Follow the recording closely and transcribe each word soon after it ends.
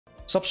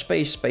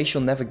Subspace spatial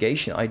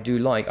navigation I do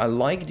like. I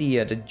like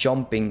the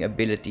jumping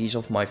abilities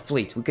of my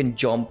fleet. We can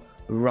jump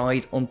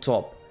right on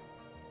top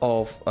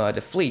of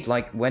the fleet.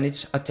 Like when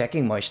it's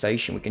attacking my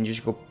station, we can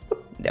just go,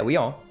 boop, there we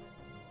are.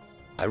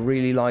 I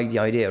really like the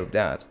idea of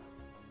that.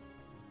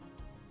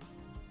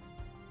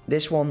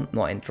 This one,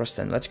 not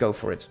interesting. Let's go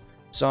for it.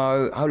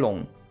 So, how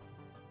long?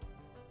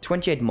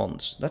 28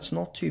 months. That's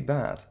not too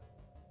bad.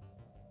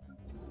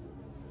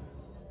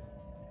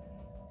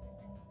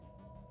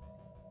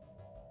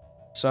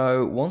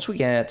 So, once we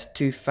get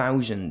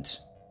 2000,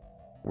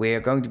 we're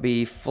going to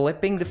be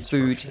flipping the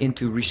food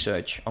into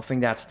research. I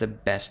think that's the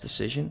best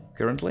decision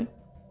currently.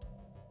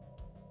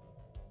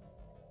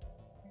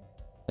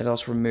 Let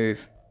us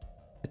remove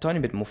a tiny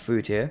bit more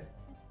food here.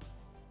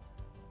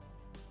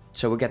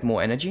 So we get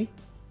more energy.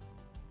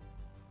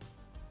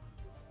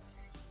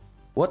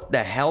 What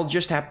the hell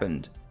just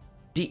happened?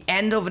 The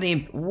end of an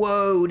imp.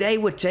 Whoa, they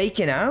were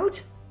taken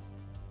out?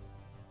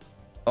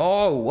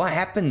 Oh, what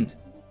happened?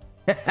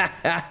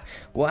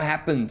 What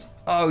happened?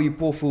 Oh, you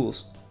poor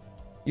fools.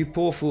 You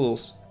poor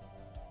fools.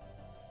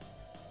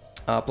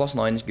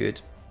 +9 is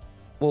good.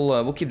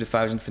 We'll keep the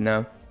 1000 for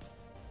now.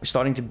 We're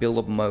starting to build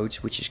up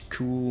modes, which is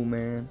cool,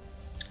 man.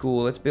 It's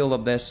cool. Let's build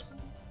up this.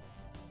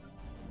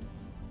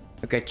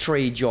 Okay,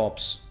 trade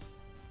jobs.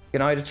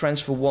 Can I either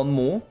transfer one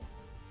more?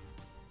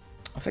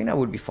 I think that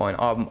would be fine.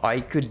 I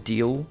could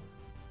deal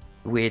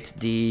with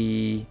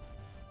the...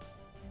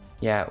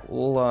 Yeah,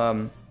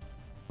 we'll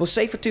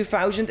save for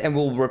 2000 and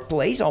we'll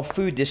replace our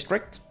food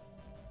district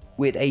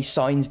with a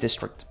science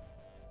district.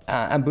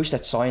 And boost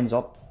that science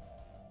up.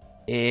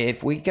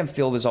 If we can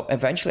fill this up,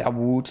 eventually I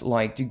would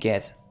like to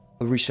get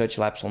research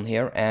labs on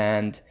here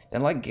and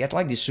then like get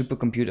like this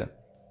supercomputer.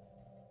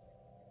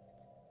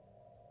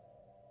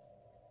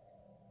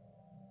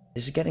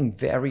 This is getting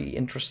very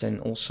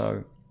interesting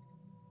also.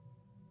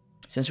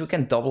 Since we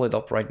can double it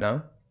up right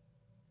now.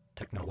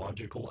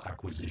 Technological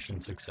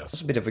acquisition success.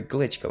 There's a bit of a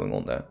glitch going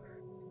on there.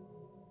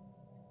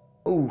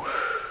 Ooh.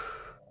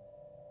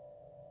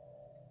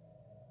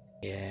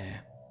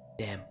 Yeah.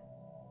 Damn.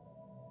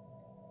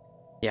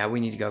 Yeah, we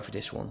need to go for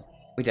this one.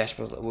 We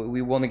desperately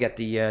we want to get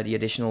the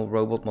additional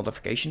robot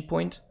modification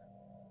point.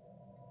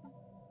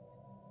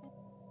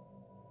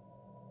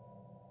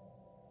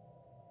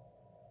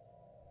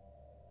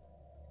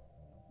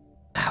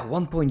 Ah,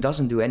 1 point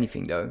doesn't do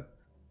anything though.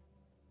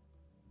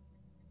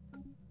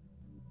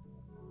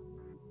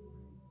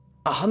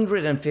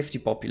 150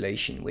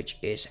 population, which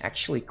is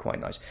actually quite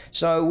nice.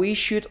 So we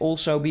should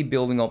also be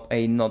building up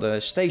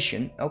another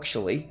station.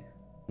 Actually,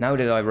 now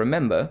that I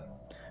remember,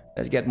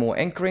 let's get more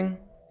anchoring.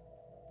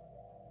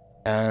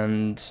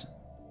 And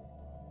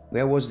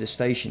where was the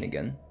station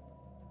again?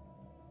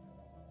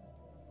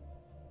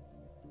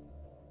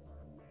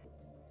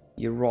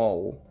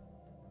 Ural.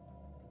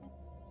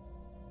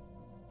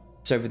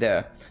 It's over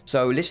there.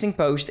 So listening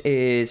post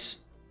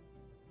is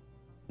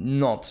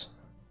not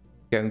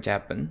going to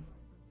happen.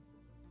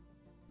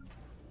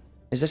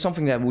 Is there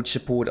something that would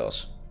support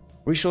us?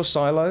 Resource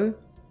silo?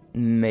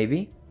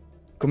 Maybe.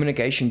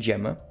 Communication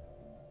jammer.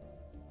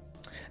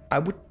 I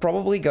would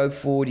probably go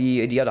for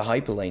the other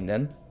hyperlane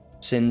then,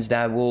 since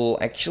that will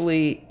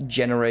actually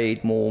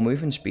generate more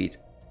movement speed.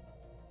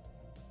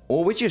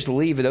 Or we just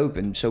leave it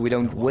open so we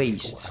don't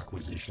waste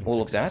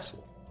all of that.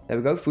 There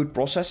we go, food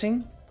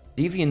processing.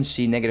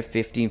 Deviancy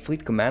 -15,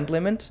 fleet command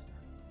limit.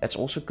 That's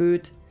also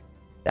good.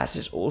 That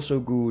is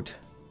also good.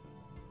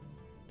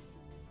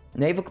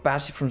 Naval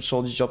capacity from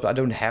soldier jobs, I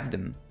don't have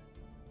them.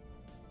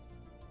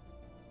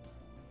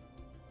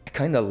 I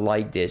kind of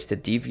like this. The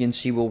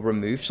deviancy will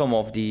remove some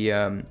of the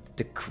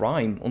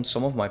crime on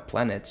some of my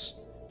planets,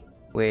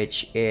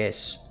 which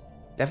is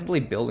definitely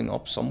building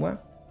up somewhere.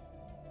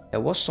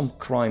 There was some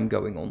crime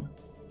going on.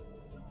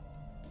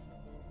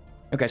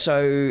 Okay,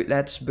 so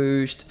let's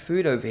boost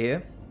food over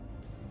here.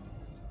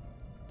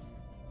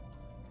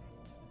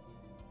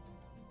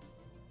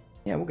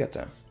 Yeah, we'll get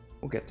there.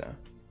 We'll get there.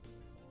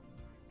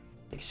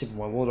 Take a sip of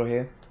my water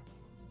here.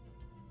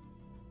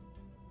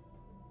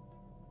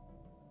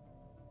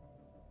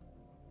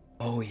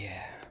 Oh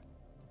yeah.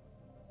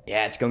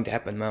 Yeah, it's going to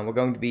happen, man. We're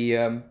going to be...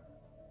 We're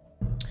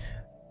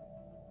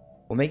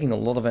making a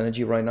lot of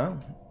energy right now.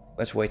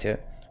 Let's wait here.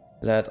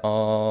 Let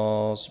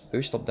us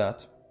boost up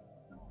that.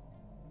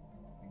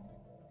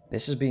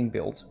 This is being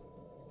built.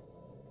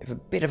 We have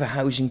a bit of a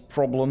housing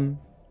problem.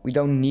 We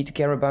don't need to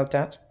care about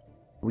that.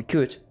 We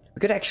could. We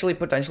could actually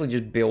potentially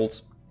just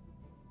build...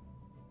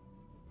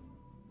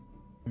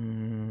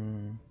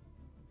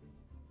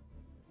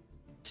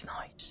 It's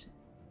nice.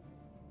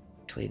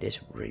 Actually, it is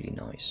really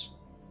nice.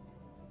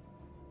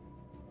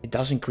 It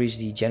does increase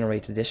the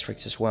generator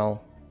districts as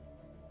well.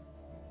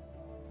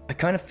 I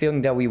kind of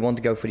feeling that we want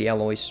to go for the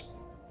alloys.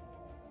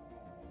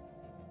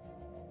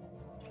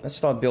 Let's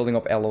start building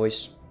up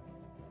alloys.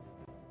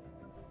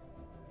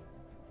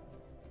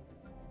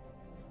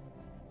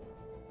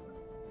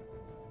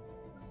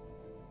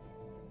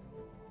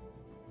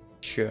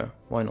 Sure,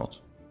 why not?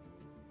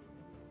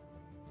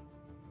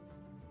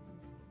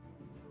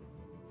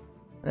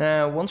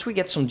 Once we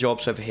get some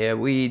jobs over here,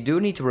 we do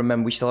need to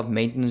remember we still have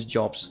maintenance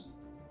jobs.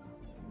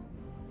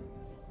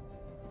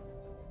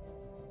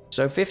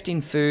 So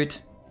 15 food.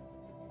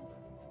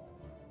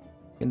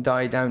 Can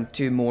die down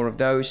 2 more of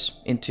those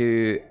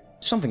into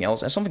something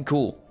else and something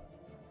cool.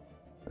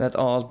 Let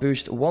us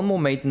boost 1 more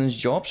maintenance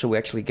job so we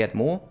actually get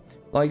more.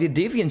 Like the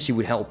deviancy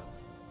would help.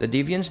 The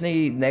deviants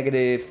need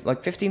negative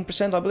like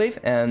 15% I believe,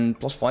 and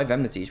plus 5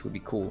 enmities would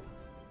be cool.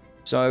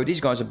 So these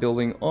guys are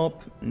building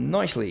up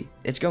nicely.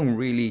 It's going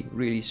really,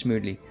 really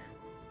smoothly.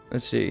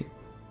 Let's see.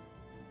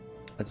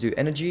 Let's do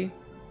energy.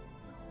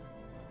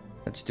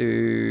 Let's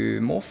do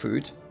more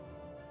food.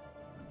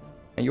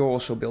 And you're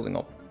also building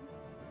up.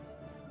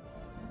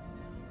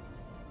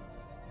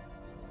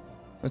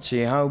 Let's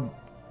see, how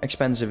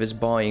expensive is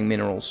buying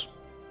minerals?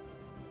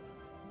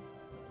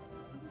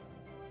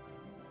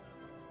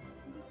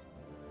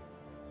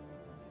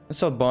 Let's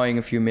start buying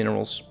a few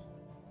minerals.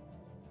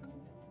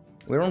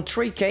 We're on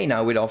 3k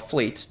now with our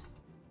fleet.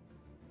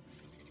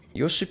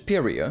 You're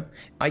superior.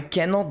 I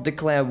cannot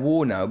declare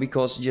war now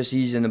because just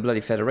he's in the bloody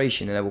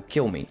Federation and that will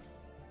kill me.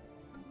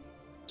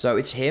 So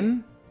it's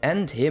him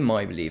and him,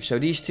 I believe. So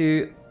these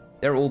two,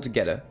 they're all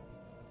together.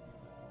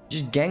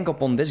 Just gang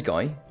up on this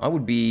guy. I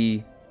would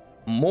be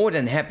more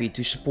than happy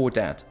to support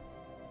that.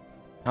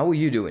 How are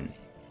you doing?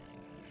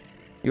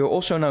 You're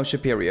also now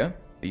superior.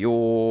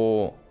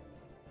 You're...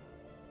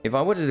 If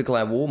I were to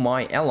declare war,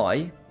 my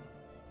ally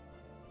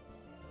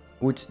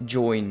would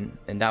join,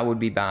 and that would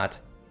be bad.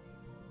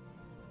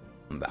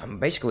 I'm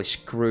basically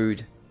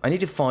screwed. I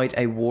need to fight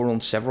a war on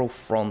several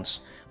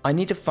fronts. I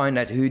need to find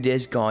out who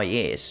this guy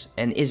is,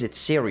 and is it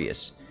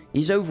serious?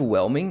 He's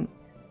overwhelming,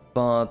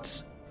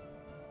 but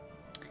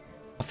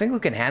I think we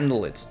can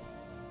handle it.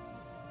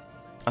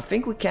 I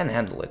think we can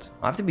handle it.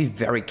 I have to be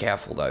very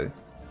careful though.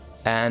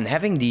 And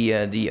having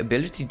the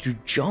ability to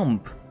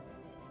jump,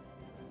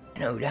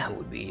 you know, that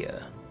would be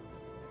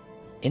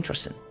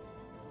interesting.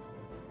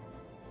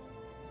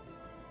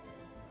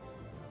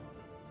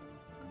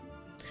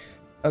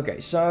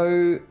 Okay,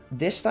 so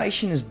this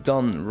station is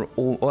done,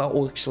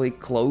 or actually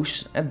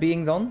close at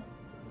being done.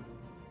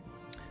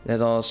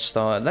 Let us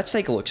start. Let's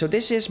take a look. So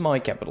this is my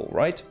capital,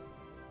 right?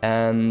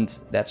 And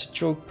that's a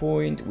choke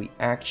point. We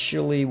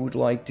actually would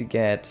like to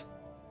get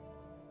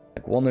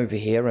like 1 over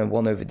here and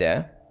 1 over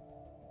there.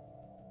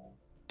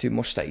 2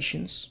 more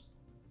stations.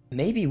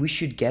 Maybe we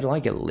should get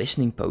like a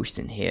listening post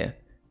in here.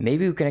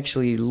 Maybe we can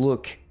actually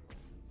look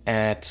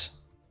at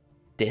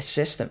this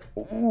system.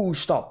 Ooh,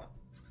 stop.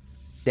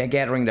 They're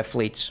gathering their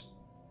fleets.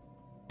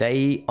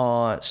 They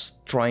are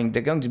trying,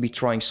 they're going to be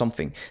trying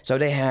something. So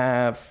they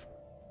have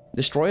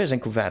destroyers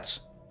and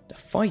corvettes. They're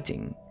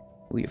fighting.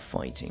 Who are you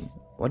fighting?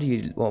 What do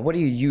you, well, what do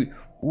you,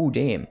 ooh,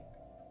 damn.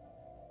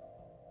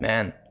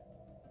 Man.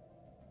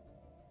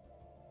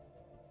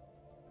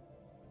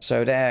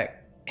 So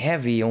they're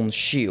heavy on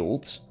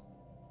shield.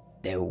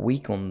 They're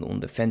weak on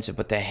defensive,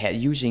 but they're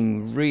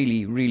using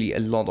really a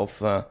lot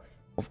of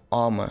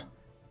armor.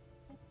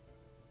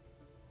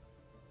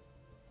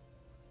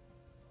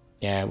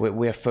 Yeah,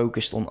 we're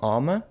focused on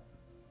armor.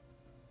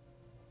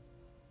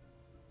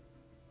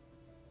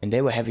 And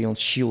they were heavy on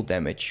shield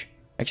damage.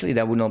 Actually,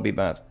 that would not be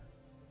bad.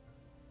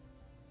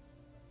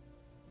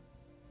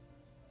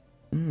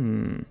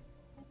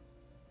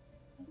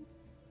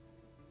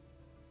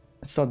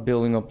 Let's start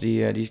building up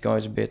these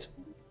guys a bit.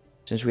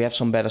 Since we have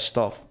some better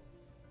stuff.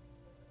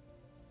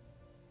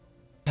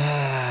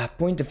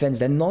 Point defense,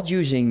 they're not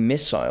using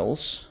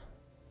missiles.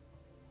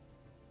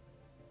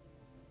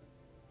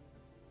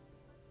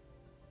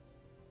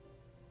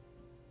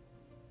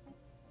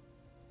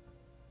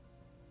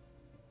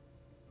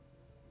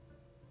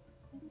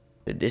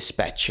 The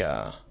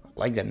dispatcher, I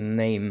like that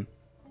name.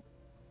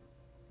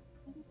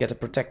 Get the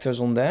protectors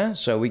on there,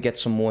 so we get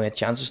some more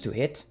chances to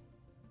hit.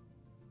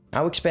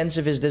 How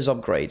expensive is this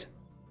upgrade?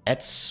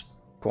 That's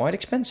quite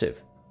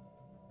expensive.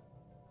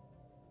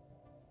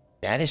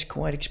 That is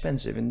quite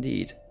expensive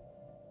indeed.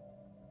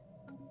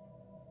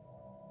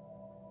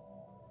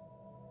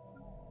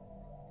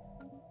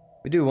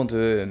 We do want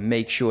to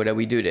make sure that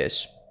we do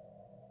this.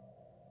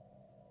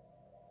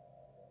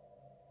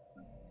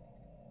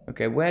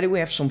 Okay, where do we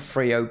have some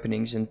free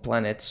openings in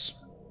planets?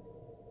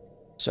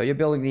 So you're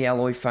building the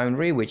alloy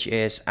foundry, which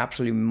is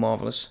absolutely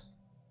marvelous.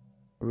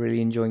 Really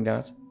enjoying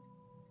that.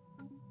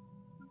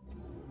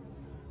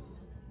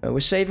 We're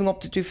saving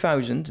up to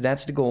 2000,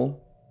 that's the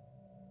goal.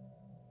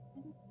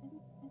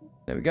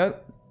 There we go.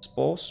 Let's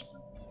pause.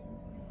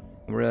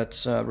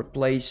 Let's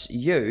replace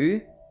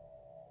you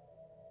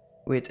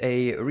with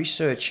a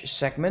research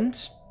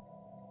segment.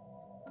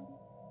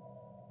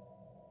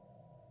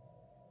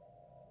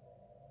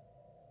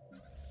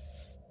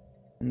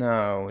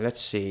 Now,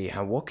 let's see,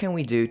 what can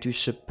we do to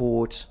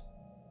support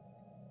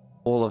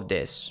all of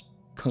this?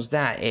 Because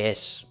that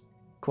is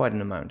quite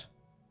an amount.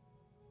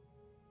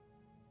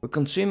 We're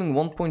consuming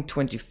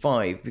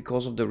 1.25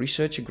 because of the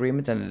research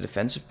agreement and the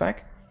defensive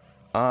pack.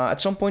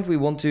 At some point we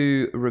want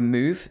to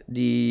remove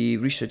the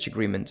research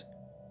agreement.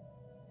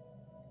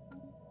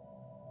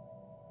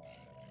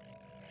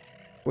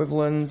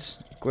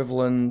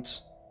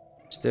 Equivalent.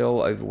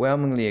 Still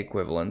overwhelmingly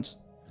equivalent.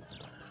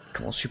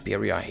 Come on,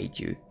 Superior, I hate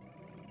you.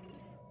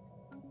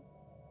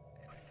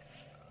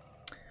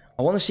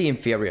 I want to see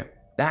Inferior.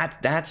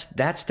 That's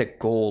the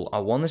goal. I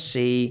want to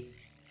see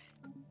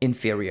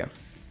Inferior.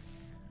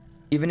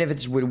 Even if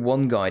it's with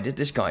one guy.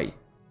 This guy.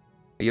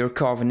 You're a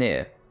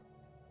Carveneer.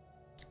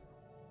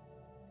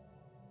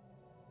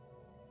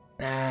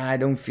 Nah, I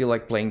don't feel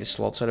like playing the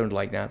slots. I don't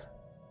like that.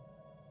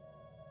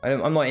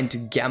 I'm not into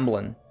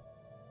gambling.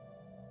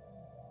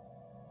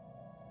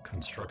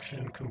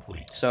 Construction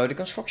complete. So the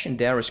construction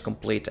there is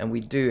complete, and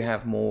we do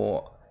have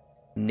more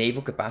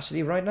naval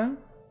capacity right now.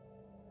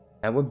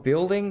 And we're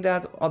building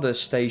that other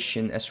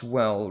station as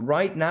well.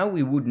 Right now,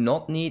 we would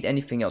not need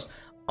anything else.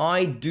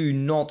 I do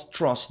not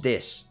trust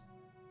this.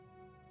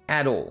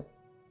 At all.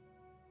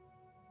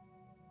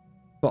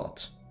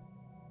 But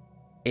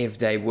if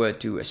they were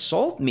to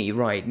assault me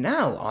right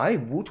now, I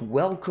would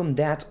welcome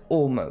that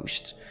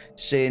almost.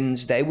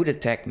 Since they would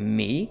attack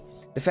me,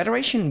 the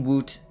Federation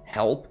would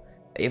help.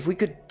 If we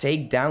could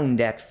take down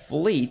that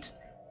fleet...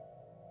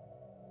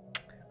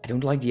 I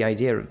don't like the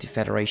idea of the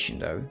Federation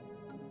though.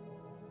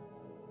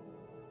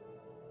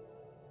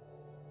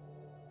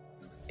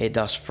 It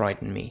does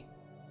frighten me.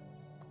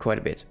 Quite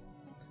a bit.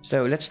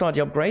 So let's start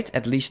the upgrade.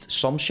 At least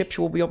some ships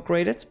will be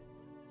upgraded.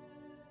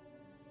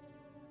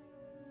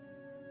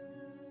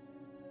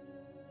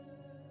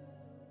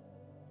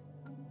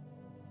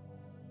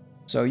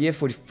 So year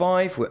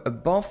 45, we're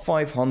above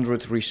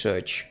 500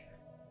 research.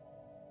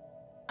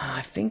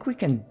 I think we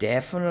can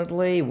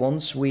definitely,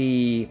 once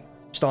we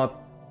start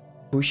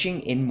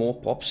pushing in more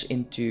pops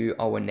into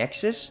our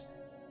Nexus,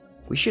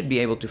 we should be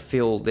able to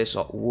fill this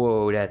up.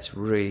 Whoa, that's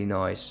really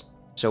nice.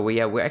 So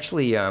yeah, we're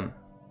actually,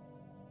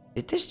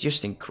 did this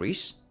just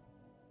increase?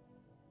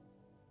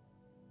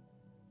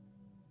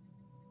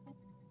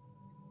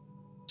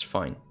 It's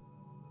fine.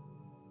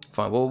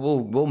 Fine,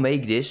 we'll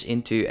make this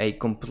into a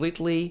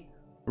completely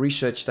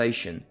research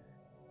station.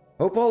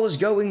 Hope all is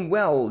going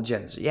well,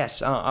 gents.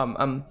 Yes,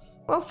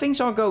 well, things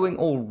are going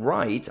all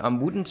right. I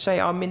wouldn't say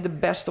I'm in the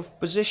best of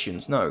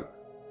positions, no.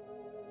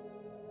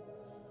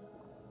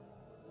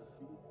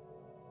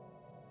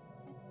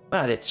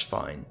 But it's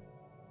fine.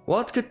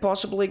 What could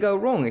possibly go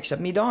wrong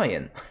except me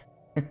dying?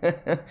 Things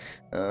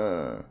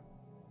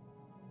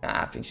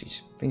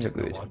are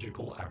good.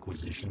 Technological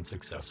acquisition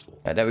successful.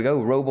 There we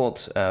go.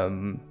 Robot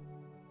weapon,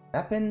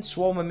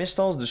 swarmer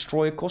missiles,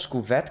 destroyer costs,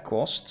 corvette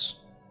costs.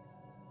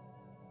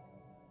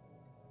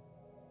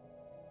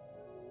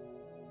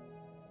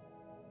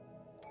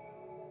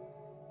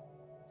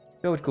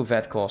 Go with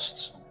corvette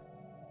costs.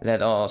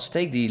 Let us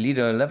take the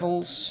leader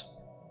levels.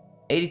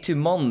 82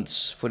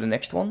 months for the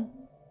next one.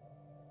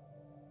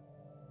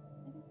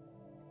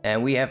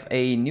 And we have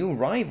a new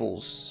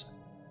rivals.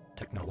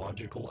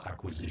 Technological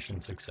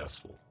acquisition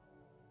successful.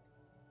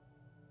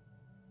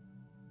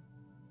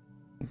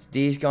 It's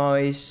these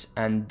guys,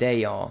 and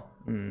they are.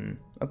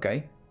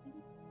 Okay.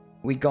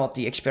 We got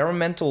the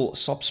experimental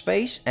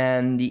subspace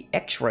and the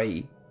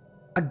X-ray.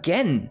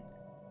 Again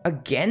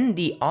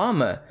the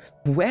armor.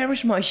 Where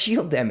is my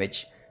shield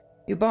damage?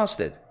 You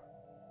bastard.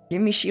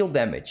 Give me shield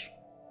damage.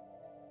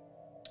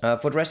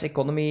 For the rest,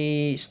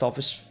 economy stuff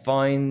is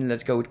fine.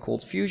 Let's go with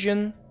cold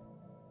fusion.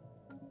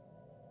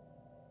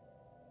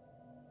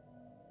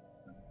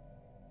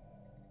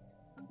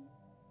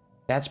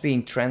 That's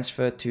being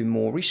transferred to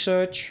more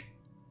research.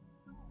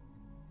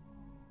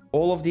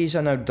 All of these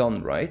are now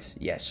done, right?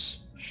 Yes.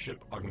 Ship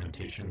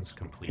augmentations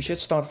complete. We should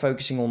start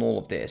focusing on all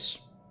of this.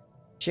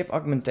 Ship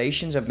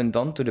augmentations have been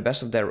done to the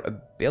best of their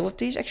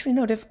abilities. Actually,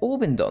 no, they've all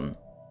been done.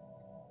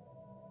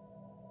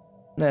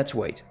 Let's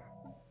wait.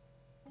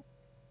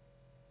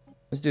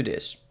 Let's do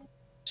this.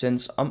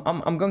 Since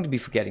I'm going to be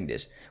forgetting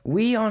this.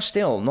 We are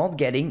still not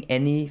getting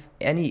any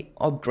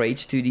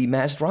upgrades to the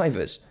mass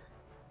drivers.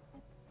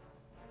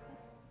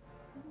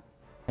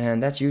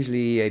 And that's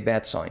usually a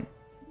bad sign.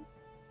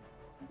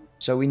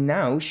 So we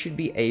now should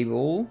be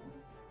able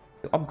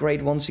to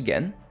upgrade once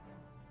again.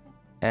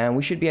 And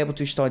we should be able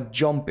to start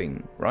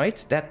jumping,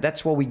 right?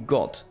 That's what we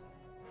got.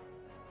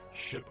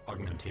 Ship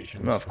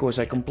augmentation. No, of course,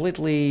 I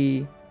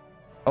completely...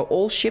 Oh,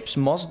 all ships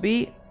must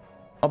be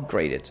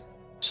upgraded.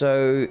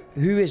 So,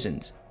 who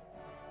isn't?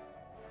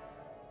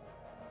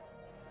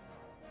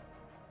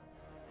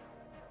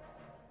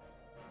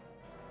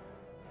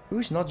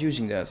 Who's not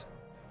using that?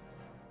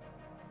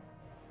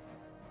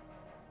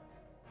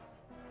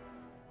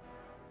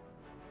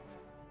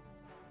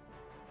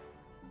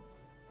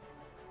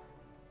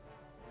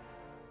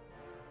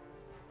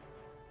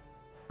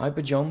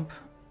 Hyper jump.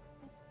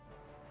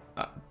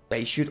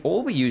 They should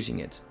all be using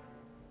it.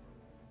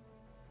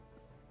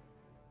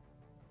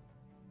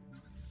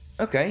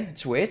 Okay,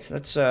 it's weird.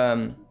 Let's do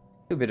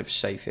a bit of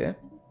save here.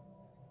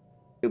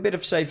 Do a bit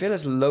of save here.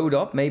 Let's load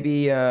up.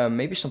 Maybe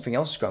maybe something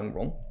else is going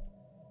wrong.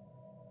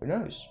 Who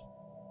knows?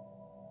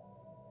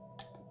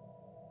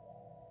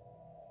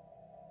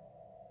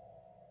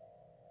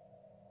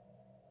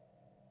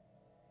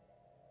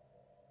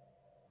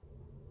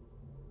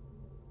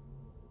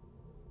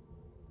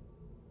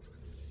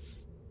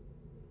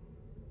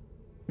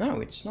 No,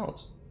 it's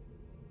not.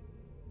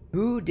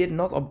 Who did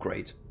not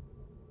upgrade?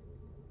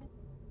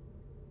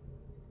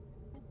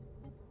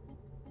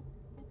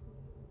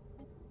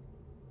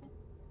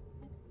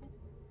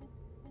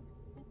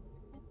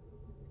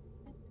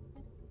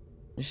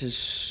 This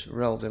is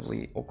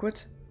relatively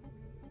awkward.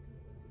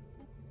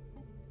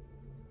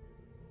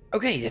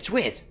 Okay, that's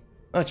weird.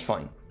 That's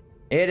fine.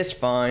 It is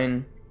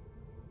fine.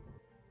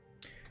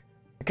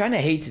 I kind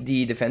of hate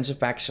the defensive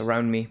packs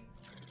around me.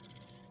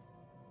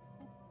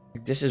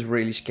 This is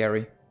really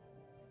scary.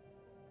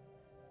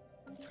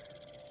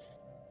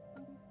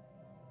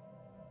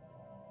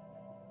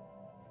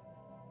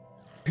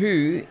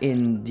 Who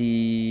in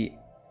the...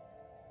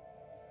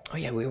 Oh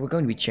yeah, we're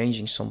going to be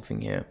changing something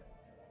here.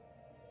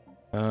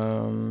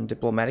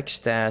 Diplomatic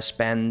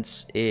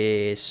spend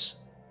is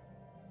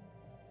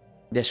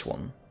this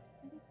one.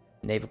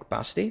 Naval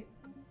capacity.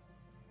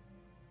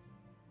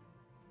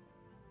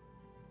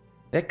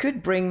 That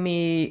could bring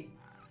me...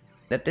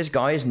 That this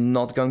guy is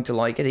not going to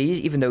like it,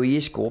 even though he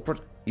is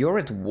corporate. You're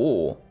at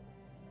war.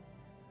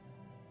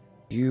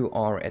 You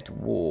are at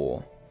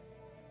war.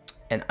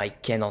 And I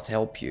cannot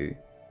help you.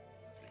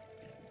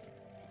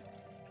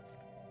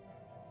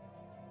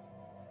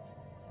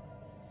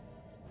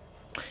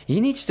 He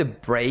needs to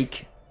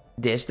break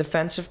this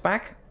defensive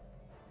pack.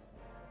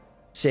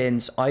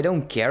 Since I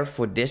don't care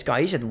for this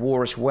guy. He's at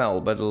war as well,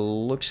 but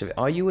looks of it.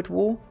 Are you at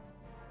war?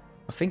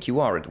 I think you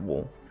are at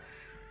war.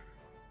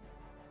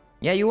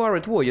 Yeah, you are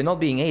at war. You're not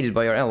being aided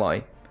by your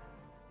ally.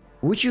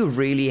 Would you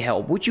really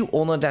help? Would you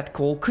honor that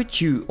call? Could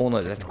you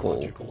honor that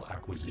call?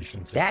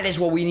 That is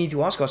what we need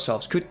to ask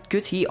ourselves.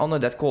 Could he honor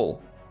that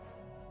call?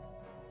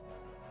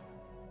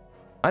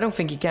 I don't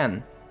think he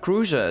can.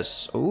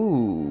 Cruisers.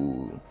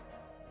 Ooh.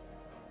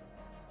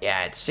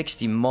 Yeah, it's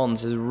 60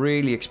 months. It's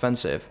really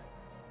expensive.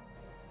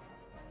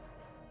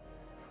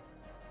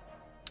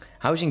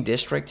 Housing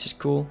districts is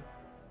cool.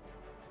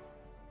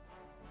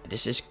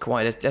 This is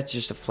quite... That's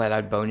just a flat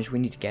out bonus. We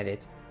need to get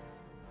it.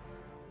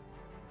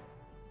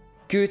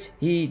 Could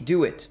he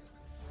do it?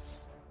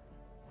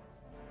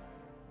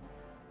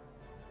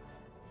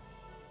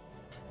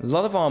 A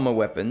lot of armor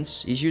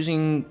weapons. He's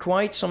using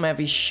quite some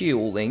heavy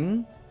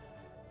shielding.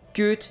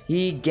 Could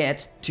he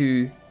get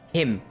to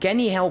him? Can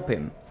he help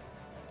him?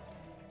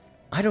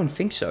 I don't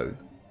think so.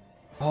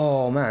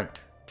 Oh man.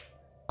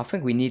 I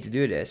think we need to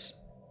do this.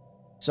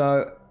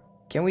 So,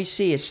 can we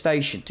see a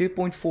station?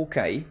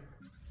 2.4k.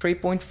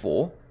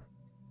 3.4.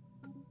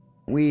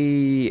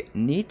 We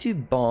need to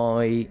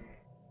buy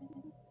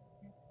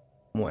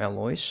more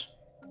alloys.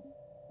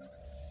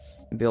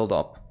 Build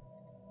up.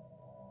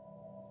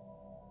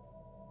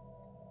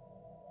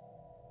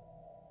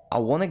 I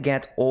want to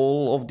get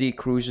all of the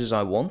cruisers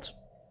I want.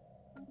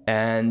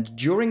 And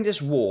during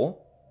this war,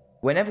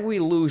 whenever we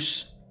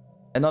lose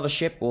another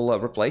ship, we'll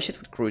replace it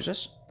with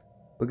cruisers.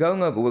 We're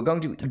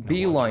going to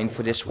beeline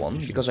for this one,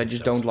 because I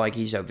just don't like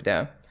he's over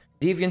there.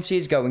 Deviancy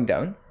is going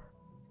down.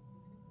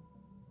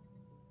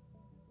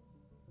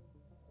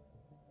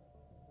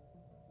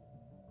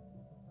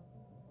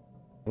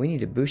 We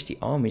need to boost the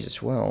armies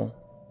as well.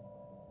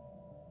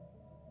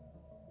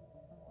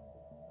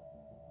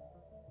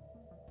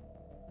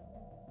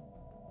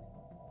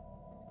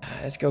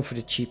 Let's go for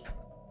the cheap.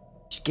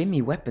 Just give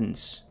me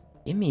weapons.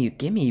 Give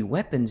me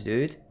weapons,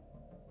 dude.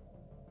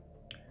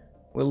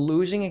 We're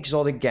losing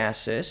exotic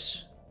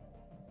gases.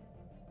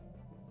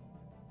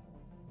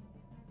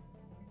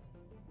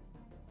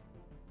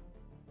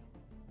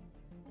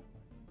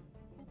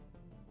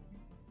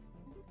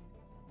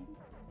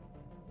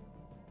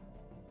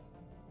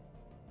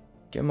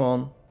 Come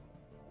on.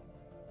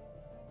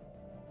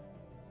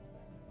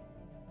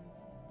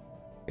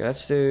 Okay,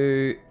 let's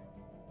do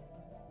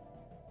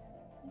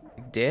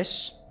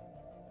this.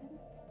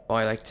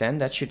 By like 10.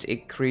 That should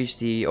increase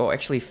the... or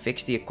actually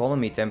fix the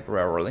economy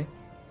temporarily.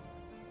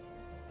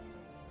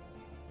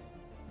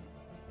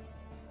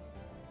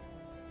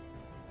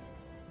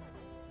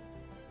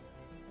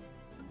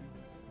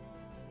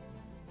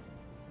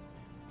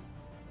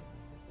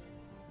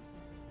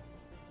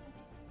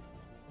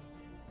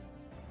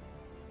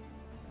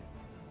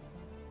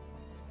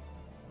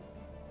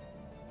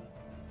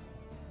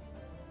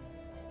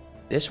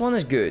 This one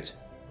is good,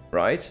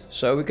 right?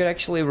 So we could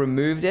actually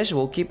remove this.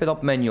 We'll keep it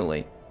up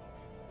manually.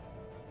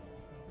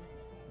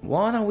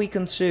 What are we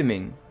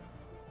consuming?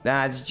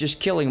 That's just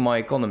killing my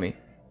economy.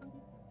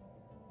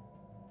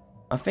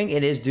 I think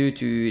it is due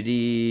to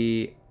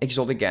the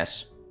exotic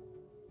gas.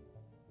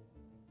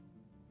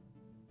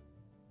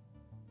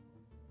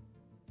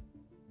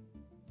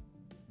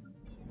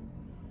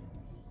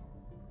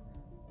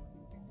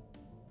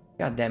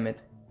 God damn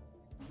it.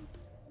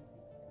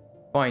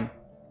 Fine.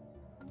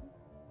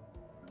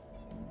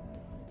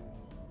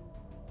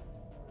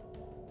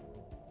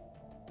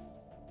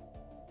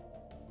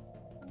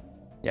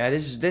 Yeah,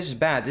 this is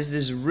bad. This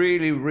is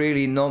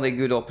really not a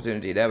good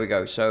opportunity. There we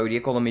go. So the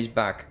economy is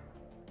back.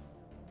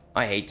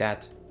 I hate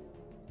that.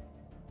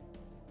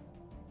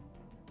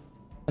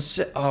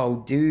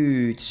 Oh,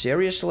 dude,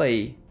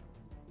 seriously?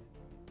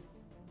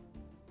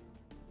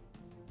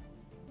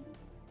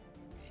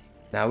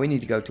 Now we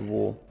need to go to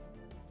war.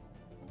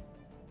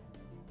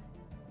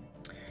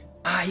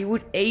 Ah, he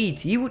would 8.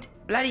 He would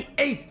bloody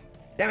 8.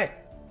 Damn it.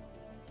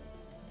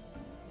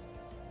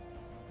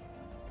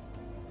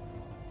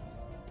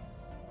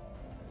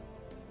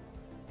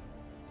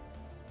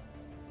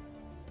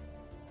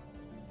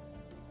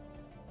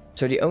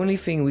 So the only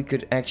thing we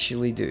could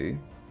actually do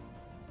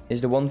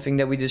is the one thing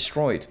that we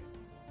destroyed.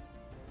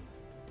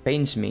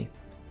 Pains me.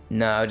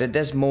 No,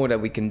 there's more that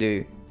we can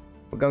do.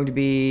 We're going to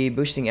be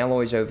boosting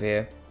alloys over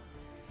here.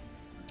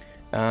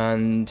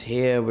 And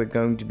here we're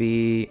going to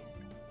be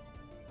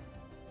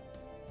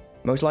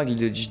most likely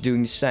just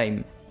doing the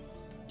same.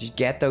 Just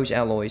get those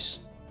alloys.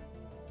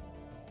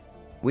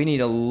 We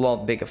need a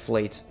lot bigger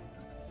fleet.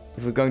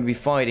 If we're going to be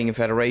fighting a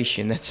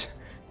Federation, that's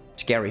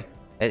scary.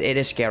 It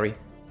is scary.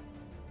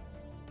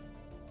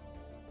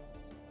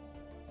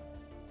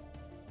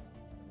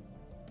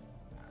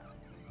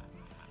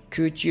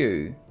 Could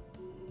you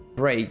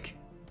break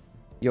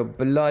your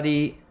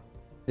bloody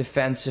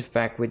defensive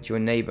pact with your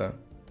neighbor?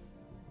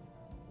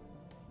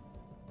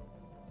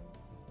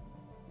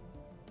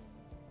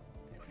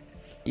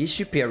 He's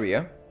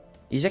superior.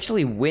 He's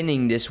actually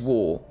winning this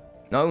war.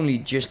 Not only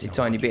just a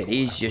tiny bit,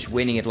 he's just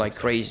winning it like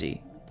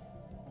crazy.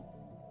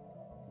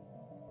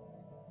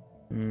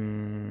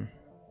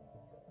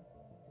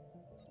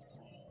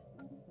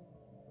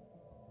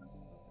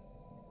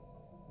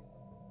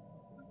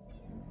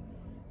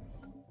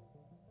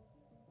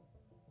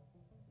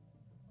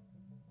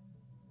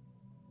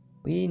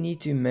 We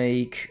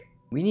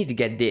need to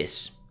get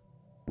this.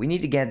 We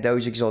need to get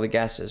those exotic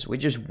gases. We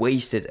just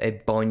wasted a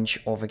bunch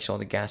of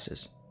exotic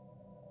gases.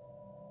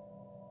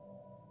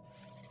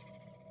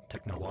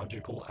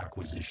 Technological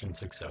acquisition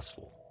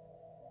successful.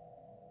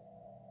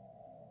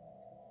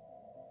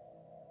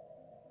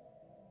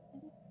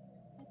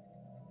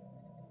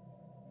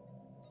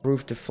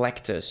 Proof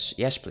deflectors.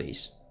 Yes,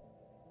 please.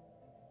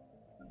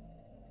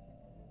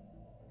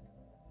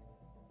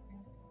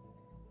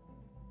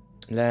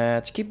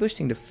 Let's keep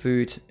boosting the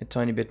food a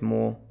tiny bit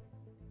more.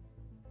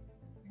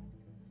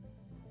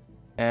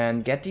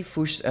 And get the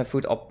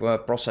food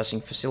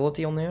processing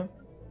facility on there.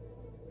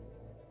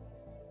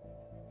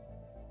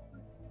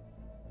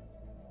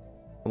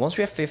 Once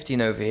we have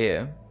 15 over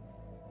here,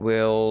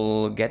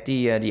 we'll get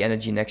the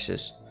energy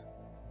nexus.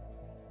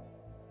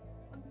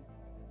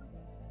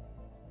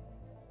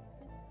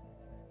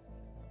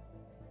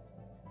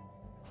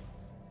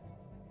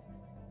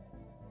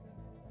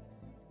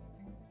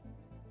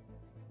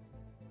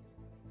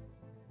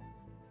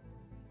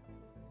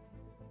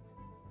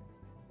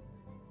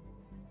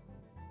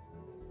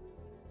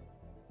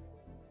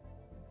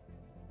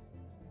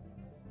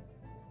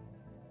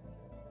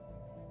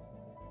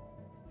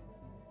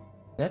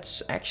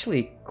 That's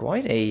actually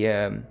quite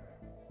a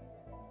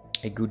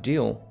good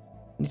deal.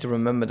 Need to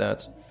remember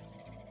that.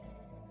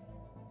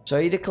 So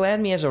he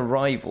declared me as a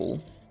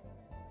rival.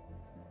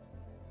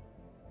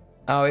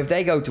 Oh, if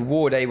they go to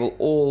war, they will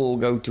all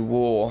go to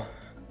war.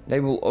 They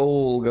will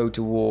all go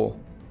to war.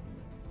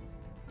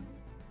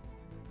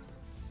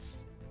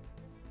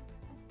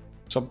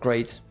 Let's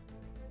upgrade.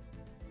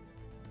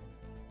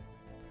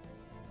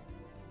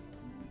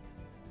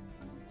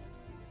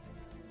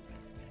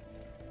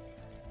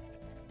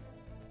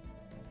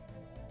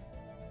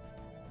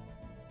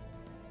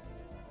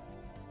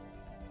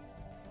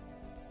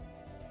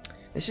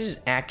 This is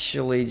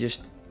actually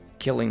just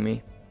killing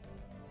me.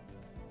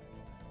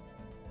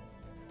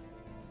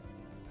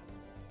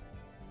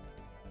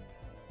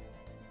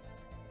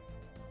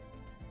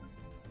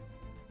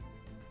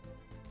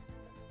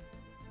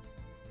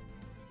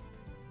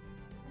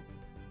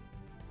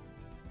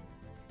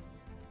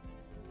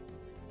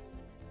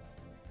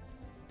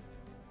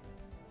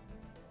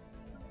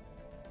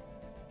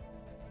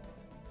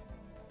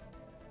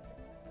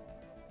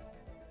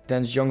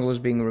 Dense jungle is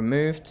being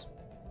removed.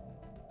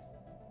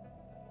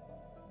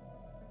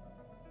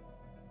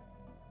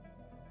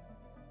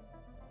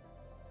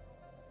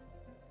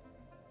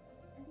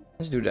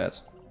 Let's do that.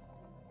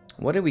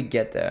 What did we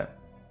get there?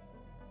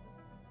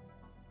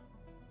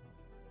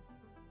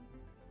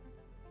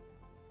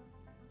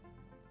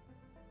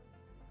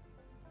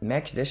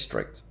 Max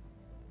district.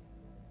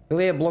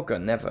 Clear blocker,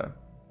 never.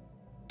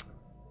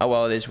 Oh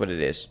well, it is what it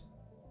is.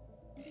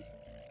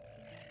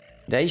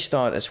 They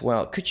start as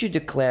well. Could you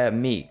declare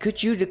me?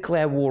 Could you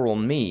declare war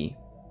on me?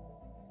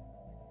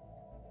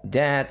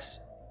 That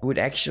would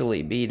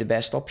actually be the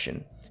best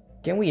option.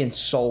 Can we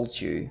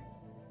insult you?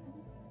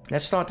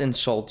 Let's start to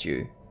insult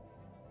you.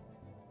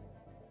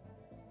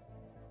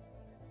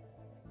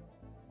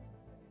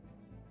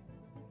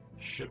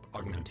 Ship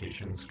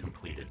augmentations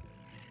completed.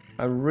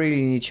 I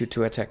really need you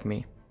to attack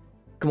me.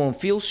 Come on,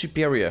 feel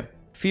superior.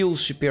 Feel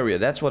superior.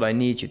 That's what I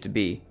need you to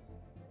be.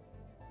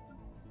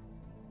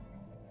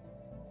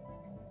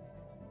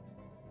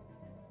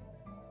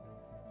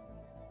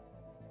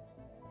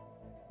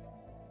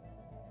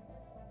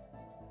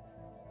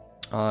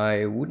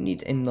 I would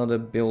need another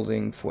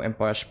building for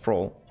Empire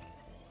Sprawl.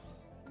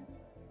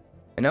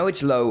 I know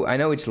it's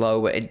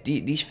low, but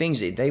these things,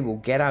 they will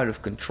get out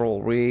of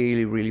control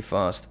really, really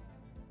fast.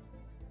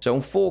 So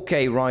on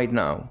 4K right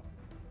now.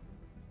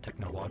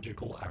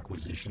 Technological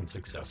acquisition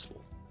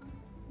successful.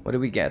 What do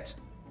we get?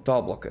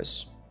 Tile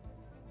blockers.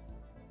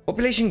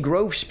 Population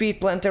growth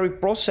speed, planetary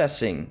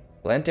processing.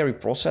 Planetary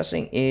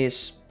processing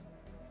is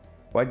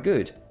quite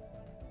good.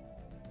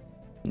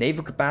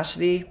 Naval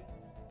capacity.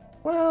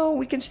 Well,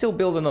 we can still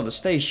build another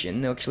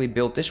station. They'll actually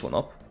build this one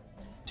up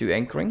to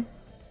anchoring.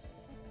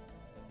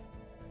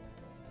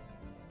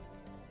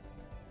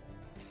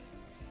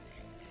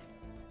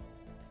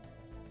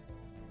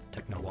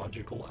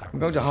 Technological I'm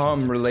going to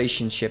harm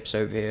relationships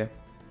over here.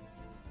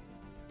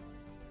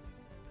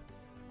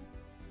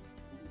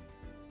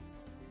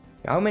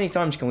 How many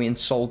times can we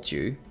insult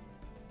you?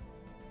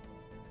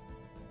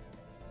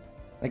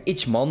 Like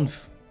each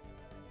month.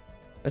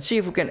 Let's see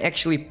if we can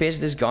actually piss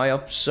this guy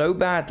off so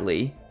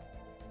badly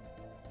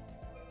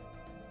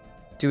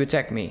to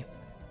attack me.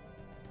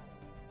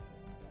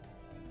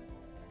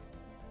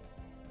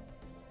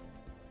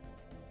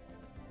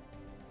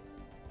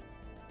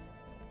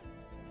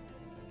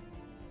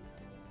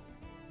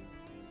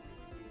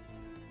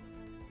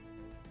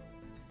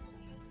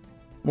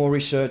 More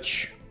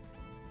research.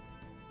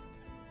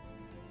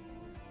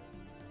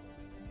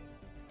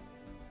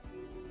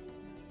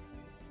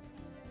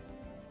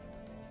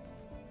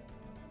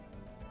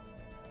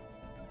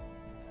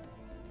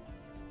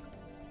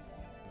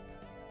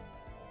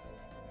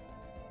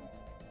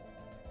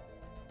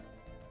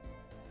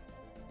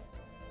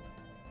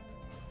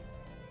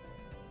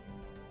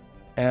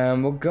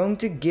 And we're going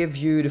to give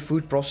you the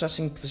food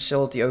processing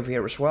facility over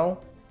here as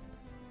well.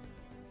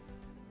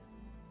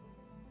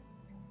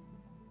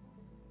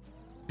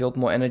 Build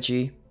more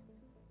energy.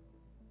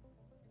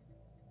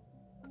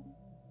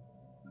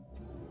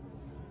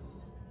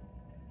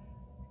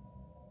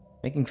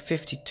 Making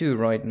 52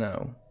 right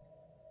now.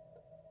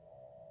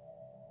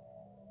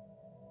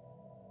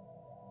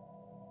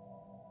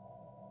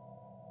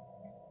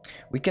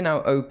 We can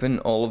now open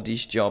all of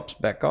these jobs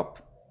back up.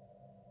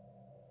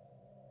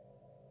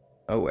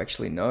 Oh,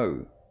 actually,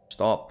 no.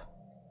 Stop.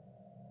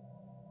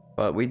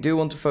 But we do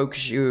want to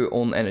focus you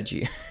on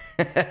energy.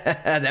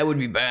 That would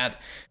be bad.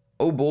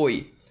 Oh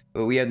boy.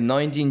 We had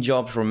 19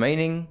 jobs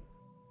remaining.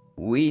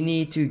 We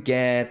need to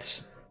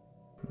get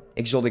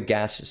exotic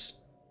gases.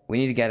 We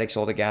need to get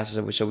exotic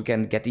gases so we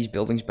can get these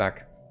buildings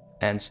back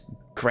and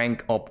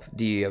crank up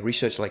the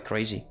research like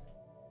crazy.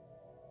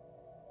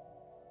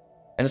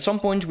 And at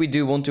some point we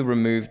do want to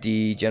remove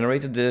the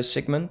generator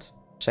segment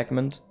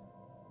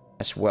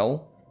as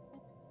well.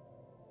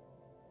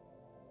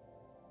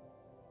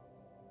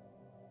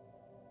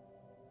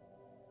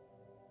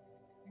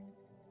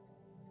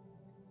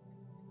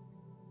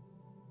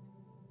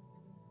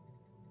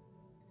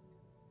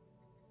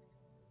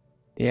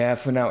 Yeah,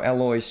 for now,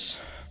 alloys.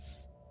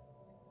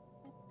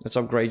 Let's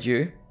upgrade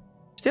you.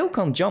 Still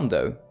can't jump,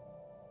 though.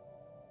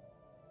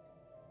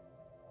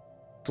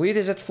 Fleet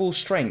is at full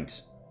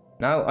strength.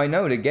 Now, I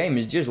know the game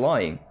is just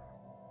lying.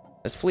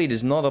 That fleet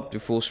is not up to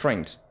full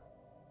strength.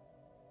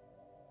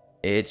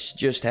 It's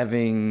just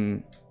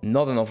having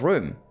not enough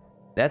room.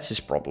 That's his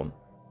problem.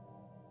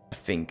 I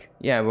think.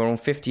 Yeah, we're on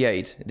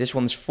 58. This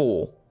one's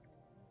 4.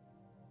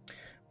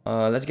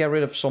 Let's get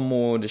rid of some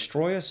more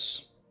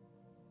destroyers.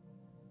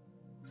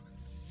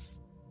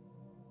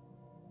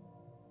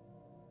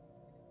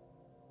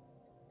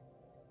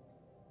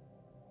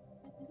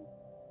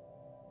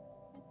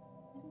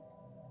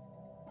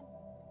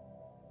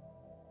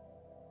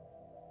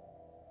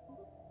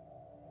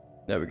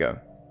 There we go.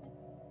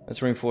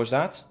 Let's reinforce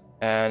that.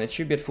 And it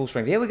should be at full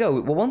strength. Here we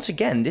go. Well, once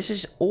again, this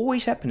is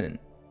always happening.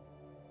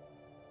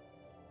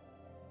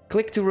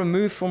 Click to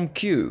remove from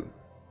queue.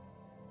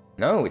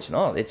 No, it's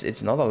not.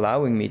 It's not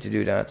allowing me to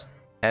do that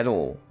at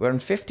all. We're in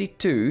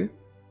 52.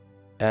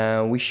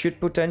 We should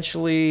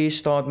potentially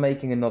start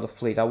making another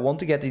fleet. I want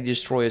to get the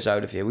destroyers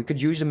out of here. We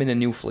could use them in a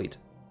new fleet.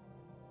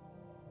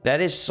 That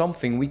is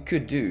something we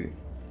could do.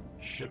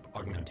 Ship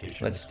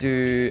augmentation. Let's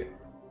do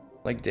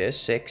like this,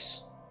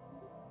 6.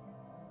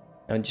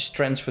 And just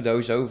transfer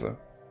those over.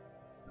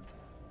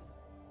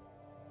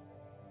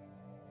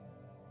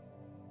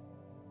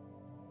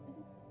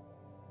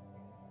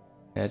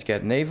 Let's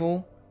get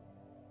naval.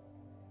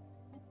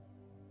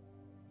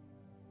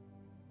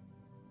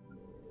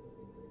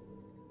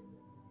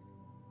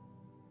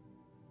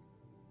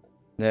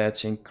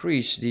 Let's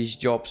increase these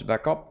jobs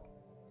back up.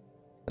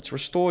 Let's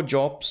restore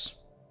jobs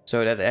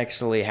so that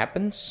actually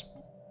happens.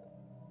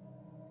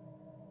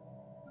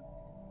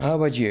 How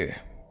about you?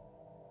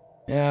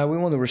 Yeah, we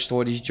want to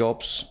restore these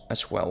jobs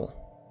as well.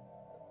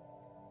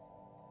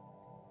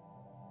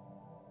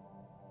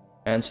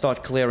 And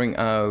start clearing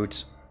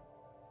out.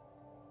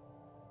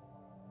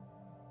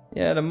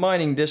 Yeah, the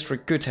mining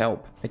district could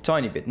help. A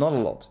tiny bit, not a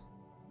lot.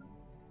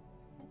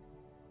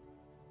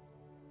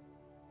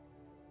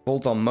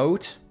 Bolt on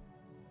mode.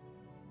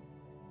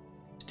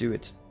 Let's do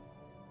it.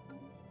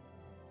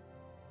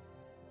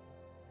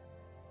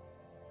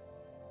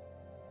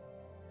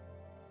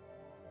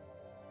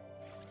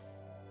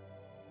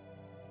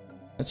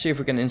 Let's see if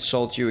we can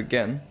insult you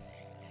again.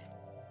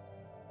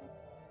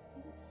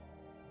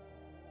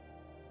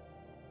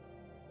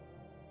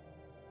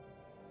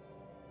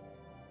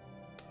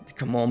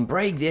 Come on,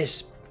 break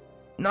this.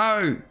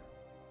 No.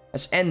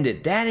 has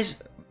ended. That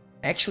is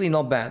actually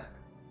not bad.